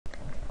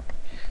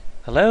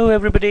Hello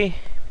everybody,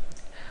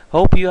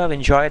 hope you have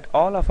enjoyed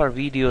all of our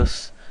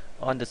videos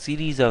on the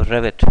series of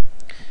Revit.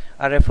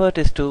 Our effort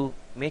is to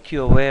make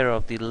you aware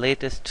of the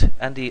latest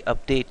and the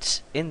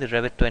updates in the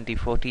Revit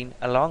 2014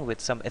 along with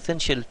some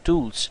essential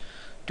tools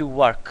to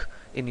work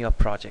in your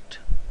project.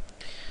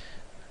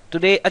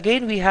 Today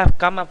again we have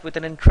come up with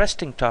an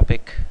interesting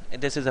topic.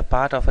 This is a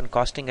part of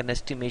costing and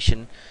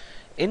estimation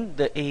in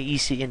the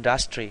AEC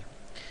industry,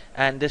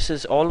 and this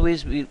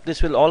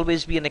will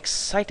always be an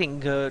exciting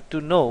to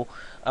know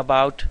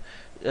about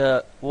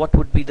what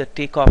would be the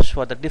takeoffs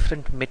for the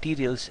different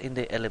materials in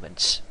the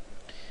elements.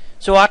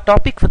 So our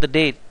topic for the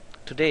day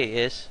today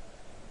is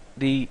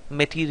the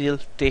material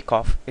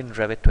takeoff in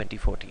Revit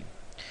 2014.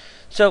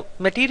 So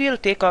material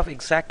takeoff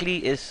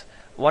exactly is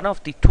one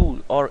of the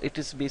tool, or it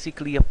is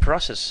basically a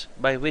process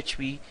by which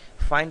we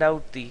find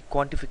out the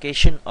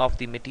quantification of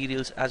the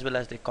materials as well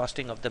as the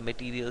costing of the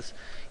materials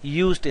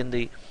used in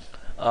the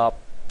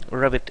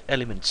Revit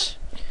elements.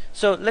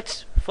 So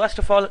let's first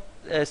of all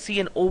see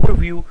an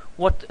overview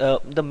what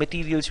the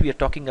materials we are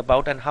talking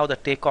about and how the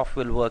takeoff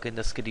will work in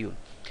the schedule.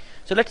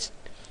 So let's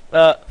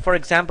for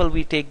example,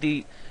 we take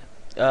the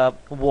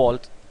wall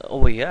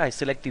over here. I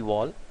select the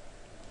wall.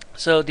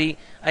 So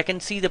I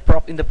can see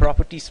in the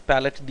properties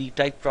palette, the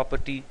type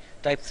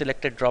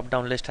selected drop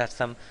down list has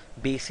some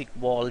basic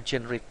wall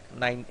generic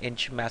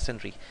 9-inch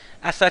masonry.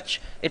 As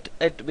such, it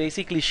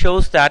basically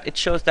shows that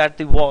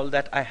the wall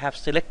that I have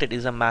selected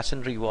is a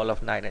masonry wall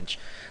of 9-inch.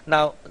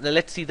 Now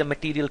let's see the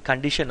material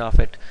condition of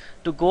it.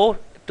 To go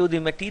to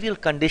the material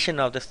condition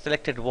of the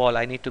selected wall,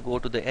 I need to go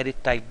to the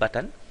edit type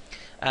button,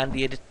 and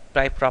the edit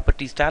type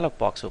properties dialog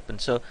box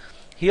opens. So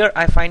here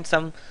I find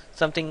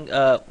something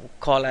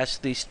called as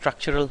the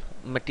structural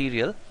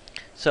material.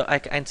 So I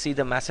can see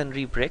the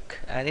masonry brick,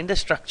 and in the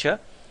structure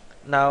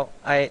now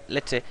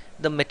let's say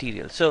the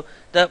material. So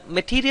the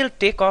material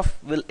takeoff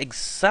will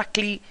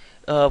exactly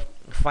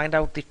find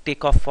out the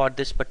takeoff for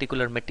this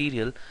particular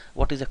material.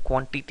 What is the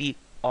quantity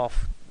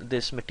of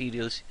this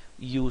materials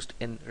used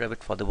in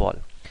Revit for the wall?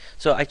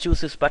 So I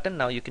choose this button.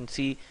 Now you can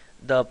see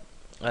the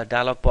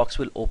dialog box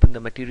will open, the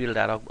material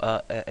dialog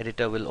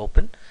editor will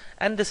open,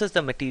 and this is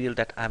the material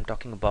that I'm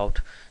talking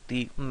about,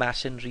 the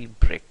masonry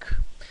brick.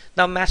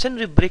 Now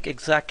masonry brick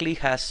exactly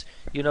has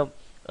the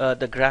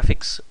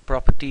graphics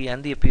property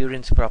and the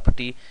appearance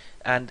property,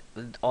 and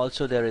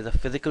also there is a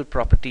physical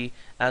property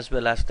as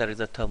well as there is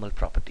a thermal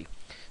property.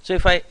 So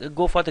if I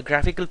go for the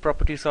graphical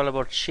property, it's all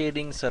about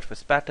shading,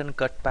 surface pattern,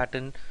 cut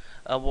pattern,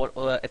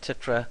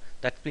 etc.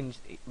 That's been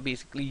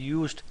basically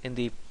used in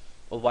the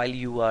while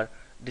you are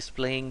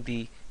displaying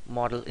the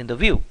model in the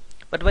view.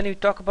 But when you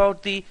talk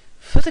about the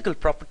physical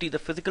property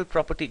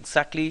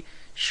exactly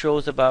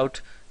shows about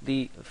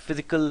the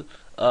physical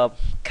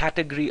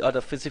category or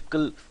the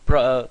physical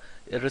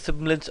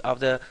resemblance of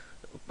the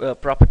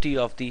property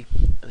of the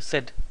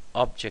said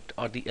object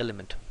or the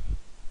element.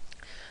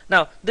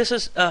 Now this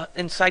is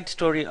inside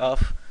story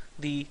of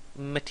the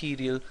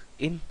material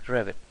in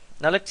Revit.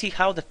 Now let's see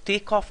how the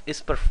takeoff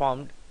is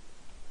performed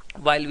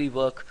while we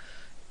work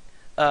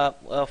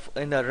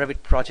in a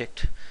Revit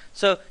project.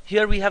 So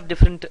here we have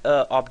different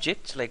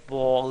objects like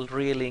wall,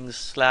 railings,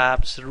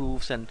 slabs,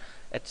 roofs, and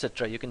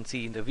etc. You can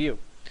see in the view.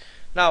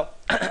 Now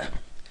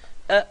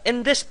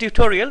in this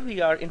tutorial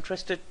we are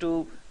interested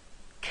to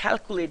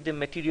calculate the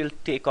material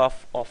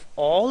takeoff of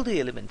all the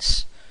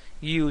elements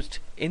used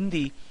in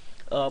the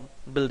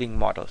building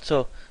model.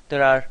 So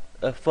there are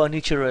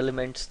furniture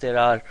elements, there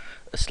are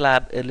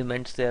slab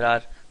elements, there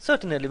are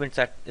certain elements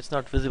that it's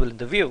not visible in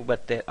the view,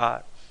 but they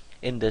are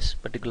in this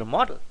particular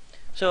model.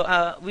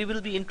 So we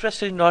will be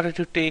interested in order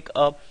to take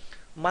a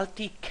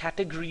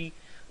multi-category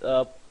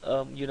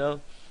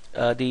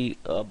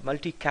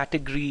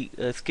multi-category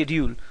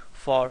schedule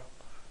for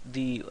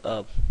the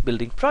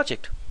building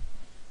project.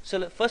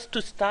 So first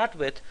to start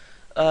with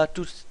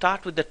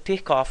the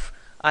takeoff,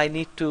 I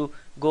need to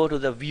go to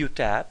the view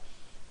tab,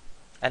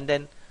 and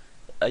then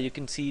you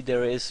can see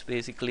there is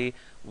basically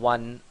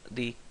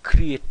the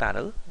create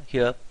panel.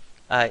 Here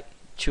I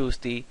choose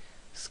the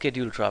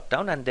schedule drop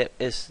down, and there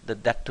is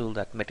that tool,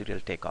 that material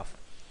takeoff.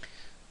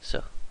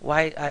 So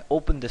why I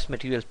open this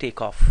material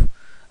takeoff,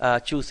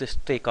 choose this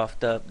takeoff,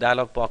 the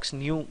dialog box,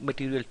 new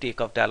material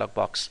takeoff dialog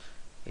box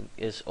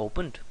is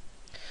opened.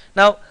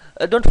 Now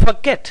don't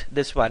forget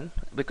this one,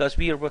 because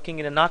we are working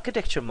in an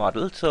architecture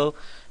model, so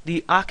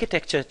the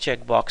architecture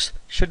checkbox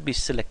should be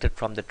selected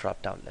from the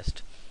drop down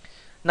list.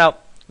 Now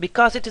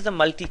because it is a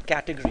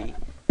multi-category,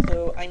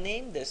 so I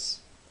name this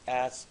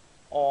as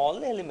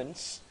all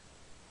elements,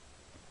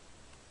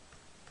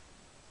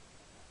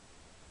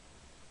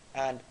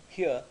 and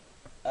here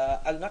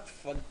I'll not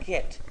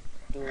forget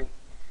to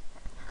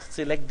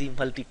select the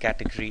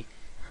multi-category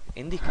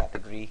in the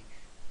category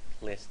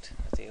list.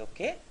 Say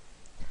OK.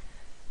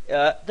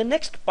 The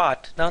next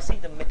part, now see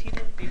the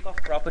material takeoff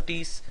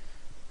properties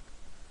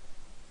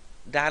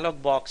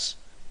dialog box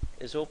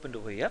is opened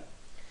over here.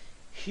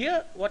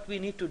 Here what we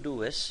need to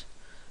do is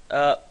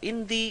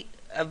in the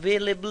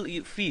available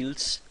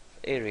fields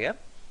area,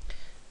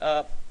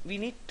 we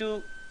need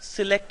to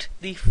select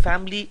the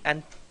family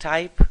and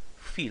type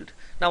field.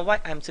 Now why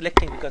I'm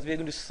selecting, because we're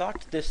going to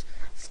sort this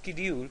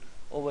schedule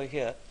over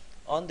here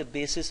on the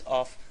basis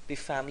of the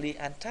family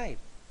and type,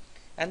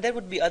 and there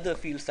would be other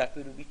fields that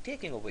we will be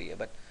taking over here,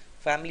 but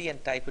family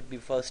and type would be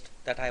first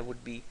that I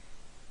would be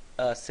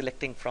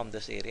selecting from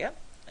this area.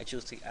 I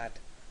choose the add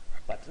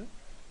button.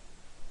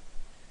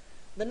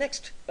 The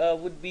next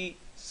would be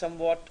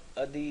somewhat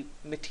the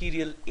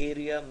material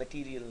area,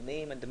 material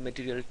name, and the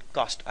material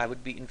cost I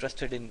would be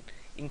interested in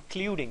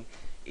including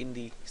in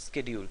the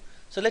schedule.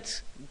 So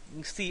let's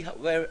see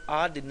where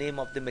are the name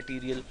of the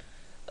material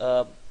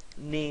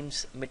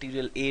names,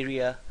 material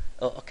area.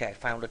 Oh, okay, I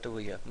found it over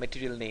here.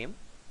 Material name,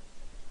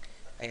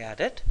 I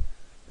add it.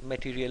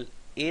 Material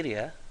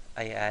area,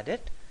 I add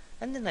it,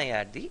 and then I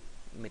add the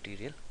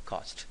material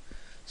cost.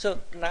 So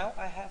now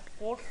I have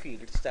 4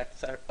 fields that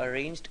are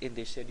arranged in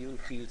the schedule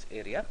fields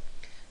area,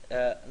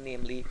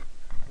 namely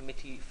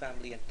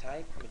family and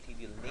type,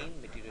 material name,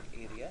 material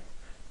area,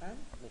 and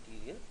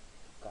material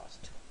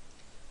cost.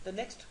 The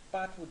next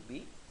part would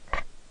be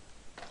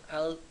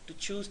to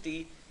choose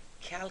the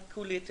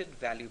calculated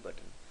value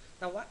button.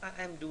 Now why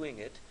I am doing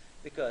it,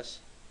 because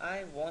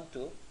I want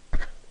to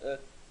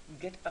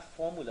get a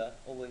formula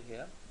over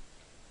here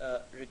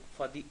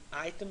for the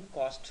item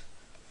cost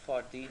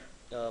for the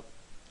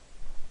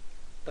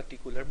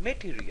particular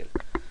material.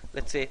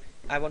 Let's say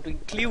I want to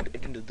include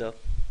it into the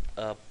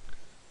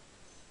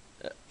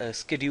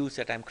schedules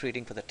that I'm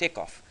creating for the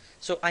takeoff.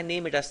 So I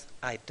name it as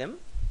item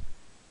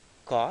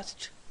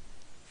cost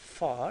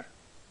for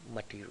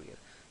material.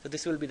 So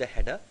this will be the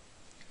header.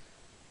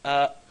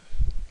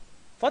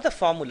 For the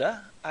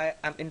formula, I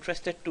am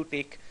interested to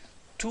take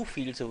 2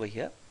 fields over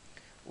here.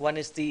 One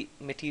is the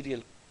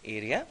material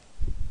area.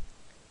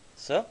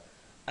 So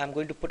I'm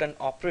going to put an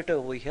operator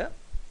over here,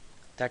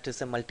 that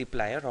is a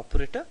multiplier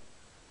operator,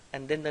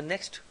 and then the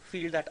next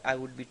field that I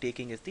would be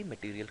taking is the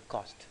material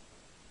cost.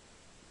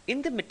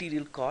 In the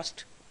material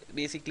cost,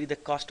 basically the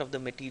cost of the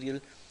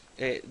material,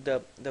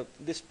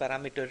 this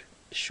parameter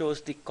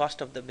shows the cost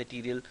of the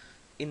material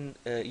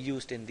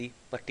used in the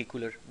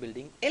particular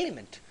building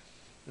element.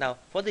 Now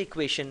for the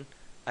equation,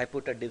 I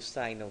put a div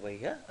sign over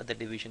here, the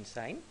division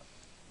sign,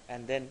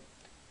 and then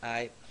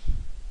I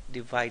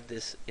divide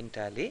this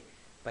entirely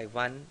by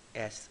 1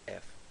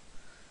 SF.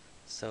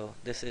 So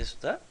this is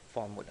the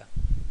formula.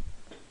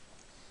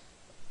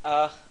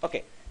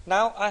 Okay,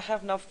 now I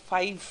have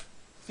 5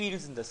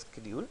 fields in the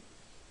schedule: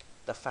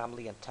 the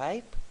family and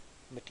type,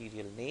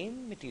 material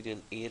name, material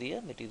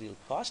area, material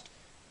cost,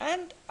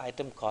 and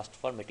item cost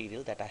for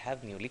material that I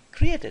have newly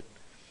created.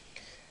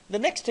 The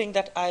next thing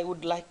that I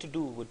would like to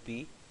do would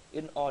be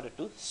in order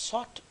to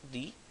sort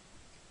the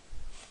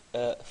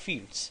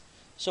fields.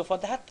 So for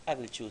that I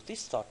will choose the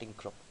sorting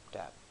group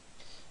tab.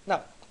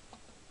 Now,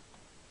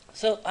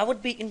 so I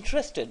would be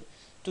interested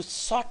to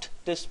sort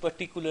this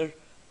particular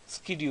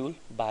schedule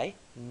by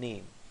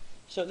name.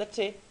 So let's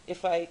say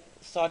if I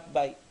sort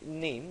by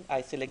name,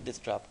 I select this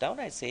drop down,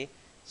 I say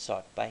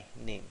sort by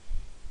name.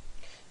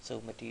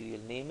 So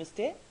material name is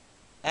there,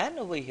 and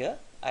over here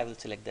I will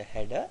select the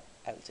header,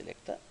 I will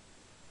select the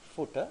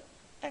footer,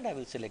 and I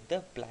will select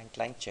the blank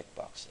line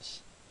checkboxes.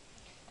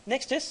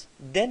 Next is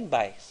then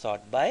by,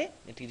 sort by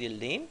material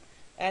name,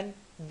 and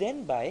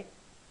then by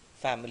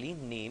family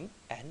name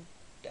and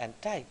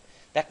type.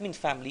 That means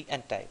family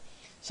and type.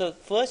 So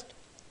first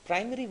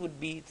primary would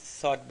be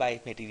sort by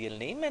material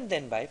name and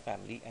then by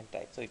family and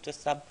type. So it's a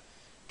sub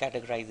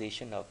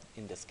categorization of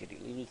in the schedule.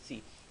 You will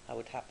see how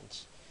it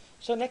happens.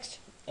 So next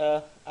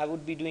I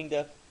would be doing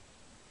the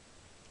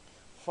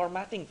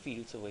formatting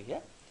fields over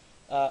here.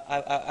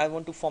 I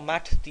want to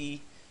format the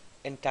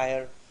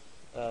entire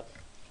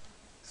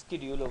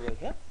schedule over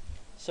here.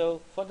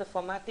 So for the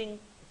formatting,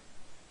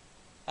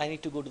 I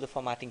need to go to the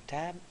formatting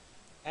tab,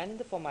 and in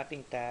the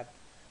formatting tab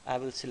I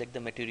will select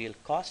the material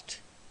cost.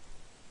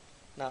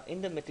 Now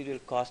in the material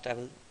cost I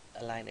will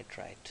align it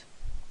right.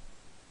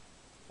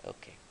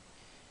 Okay,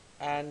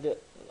 and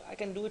I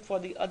can do it for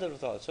the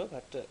others also,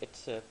 but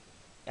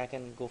I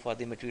can go for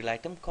the material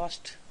item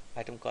cost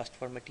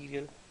for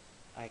material.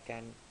 I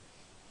can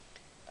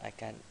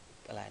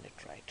align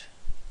it right.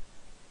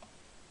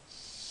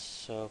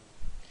 So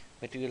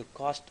material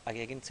cost, I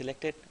again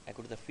select it, I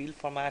go to the field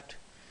format.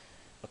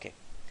 Okay,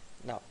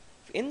 now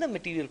in the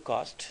material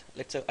cost,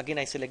 let's say again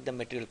I select the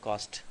material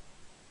cost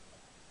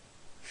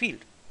field,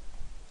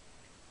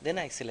 then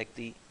I select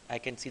I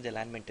can see the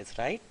alignment is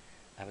right.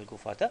 I will go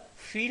for the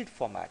field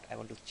format. I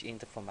want to change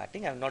the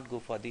formatting. I will not go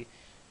for the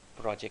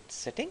project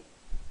setting.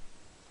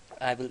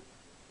 I will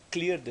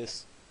clear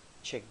this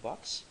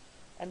checkbox,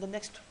 and the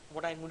next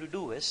what I'm going to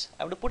do is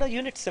I want to put a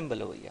unit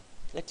symbol over here.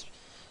 Let's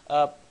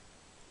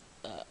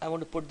I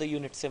want to put the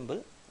unit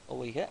symbol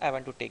over here. I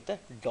want to take the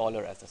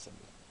dollar as a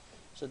symbol.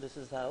 So this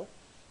is how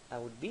I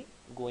would be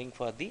going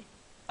for the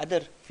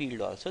other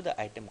field also, the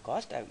item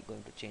cost. I'm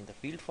going to change the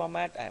field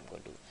format. I am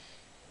going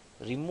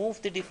to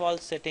remove the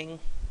default setting,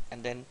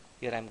 and then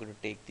here I'm going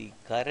to take the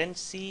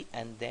currency,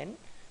 and then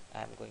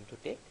I'm going to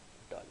take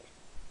dollar.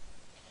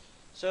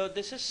 So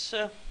this is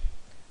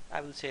I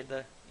will say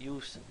the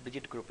use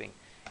digit grouping.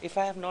 If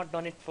I have not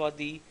done it for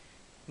the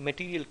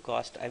material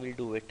cost, I will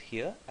do it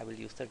here. I will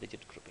use the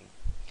digit grouping.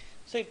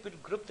 So it will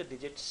group the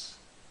digits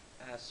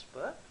as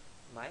per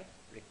my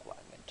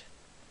requirement.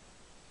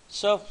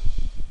 So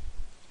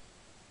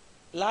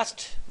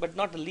last but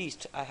not the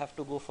least, I have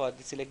to go for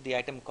the select the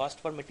item cost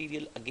for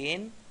material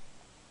again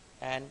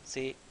and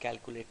say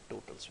calculate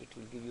totals, which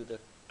will give you the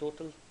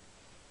total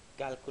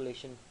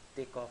calculation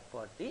takeoff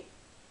for the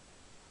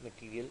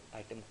material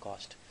item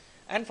cost.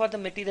 And for the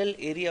material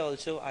area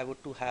also I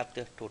would to have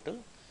the total,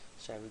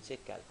 so I will say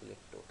calculate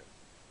total.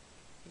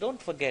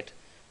 Don't forget,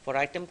 for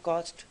item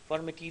cost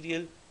for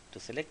material, to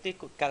select the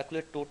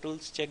calculate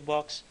totals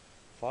checkbox.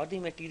 For the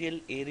material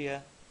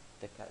area,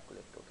 the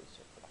calculate totals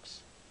checkbox.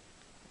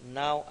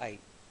 Now I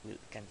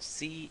can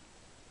see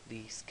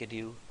the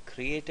schedule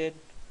created.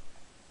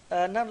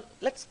 Now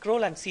let's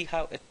scroll and see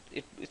how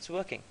it's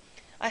working.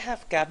 I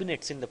have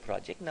cabinets in the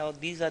project. Now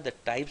these are the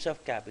types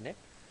of cabinet.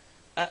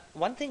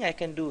 One thing I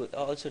can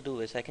also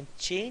do is I can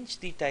change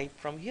the type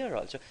from here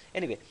also.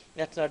 Anyway,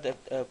 that's not the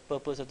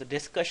purpose of the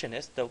discussion.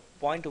 Is the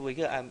point over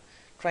here. I'm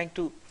trying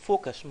to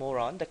focus more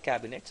on the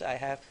cabinets. I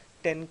have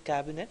 10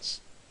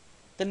 cabinets.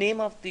 The name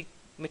of the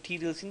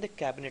materials in the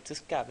cabinets is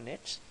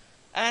cabinets,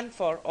 and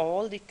for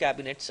all the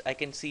cabinets I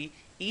can see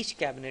each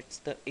cabinet,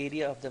 the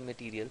area of the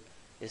material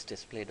is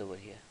displayed over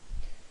here.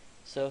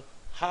 So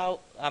how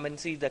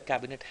see the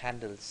cabinet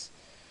handles.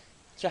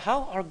 So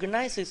how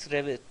organized is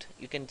Revit?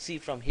 You can see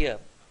from here.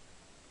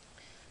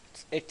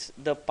 It's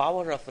the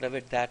power of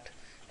Revit that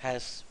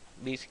has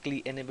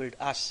basically enabled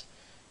us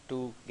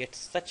to get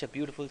such a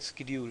beautiful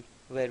schedule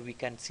where we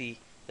can see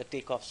the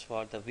takeoffs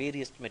for the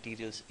various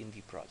materials in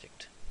the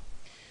project.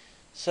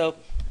 So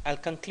I'll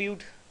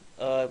conclude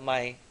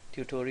my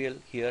tutorial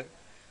here.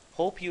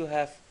 Hope you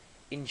have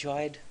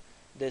enjoyed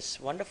this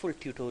wonderful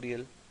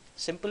tutorial,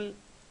 simple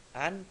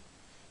and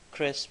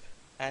crisp,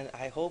 and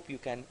I hope you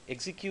can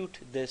execute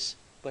this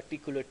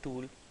particular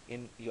tool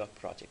in your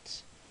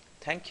projects.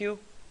 Thank you.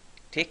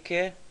 Take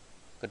care.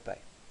 Goodbye.